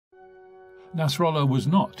Nasrallah was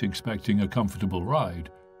not expecting a comfortable ride,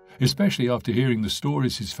 especially after hearing the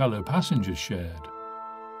stories his fellow passengers shared.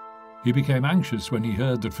 He became anxious when he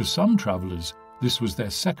heard that for some travellers this was their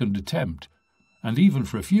second attempt, and even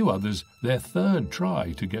for a few others their third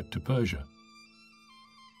try to get to Persia.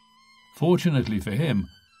 Fortunately for him,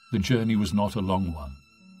 the journey was not a long one.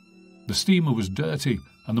 The steamer was dirty,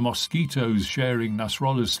 and the mosquitoes sharing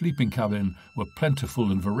Nasrallah's sleeping cabin were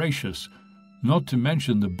plentiful and voracious, not to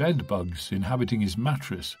mention the bed bugs inhabiting his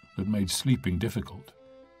mattress that made sleeping difficult.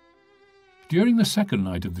 During the second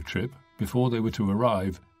night of the trip, before they were to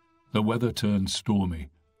arrive, the weather turned stormy.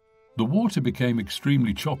 The water became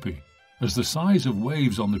extremely choppy, as the size of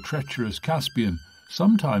waves on the treacherous Caspian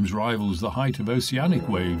sometimes rivals the height of oceanic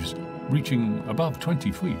waves, reaching above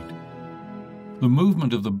 20 feet. The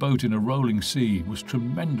movement of the boat in a rolling sea was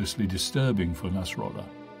tremendously disturbing for Nasrallah.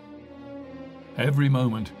 Every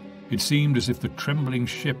moment, it seemed as if the trembling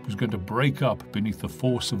ship was going to break up beneath the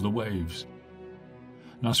force of the waves.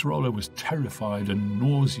 Nasrallah was terrified and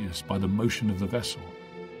nauseous by the motion of the vessel.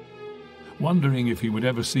 Wondering if he would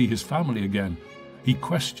ever see his family again, he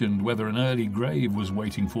questioned whether an early grave was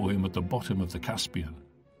waiting for him at the bottom of the Caspian.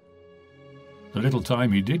 The little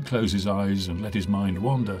time he did close his eyes and let his mind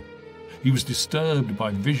wander, he was disturbed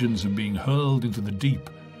by visions of being hurled into the deep,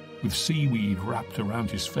 with seaweed wrapped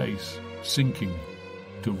around his face, sinking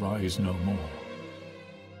to rise no more.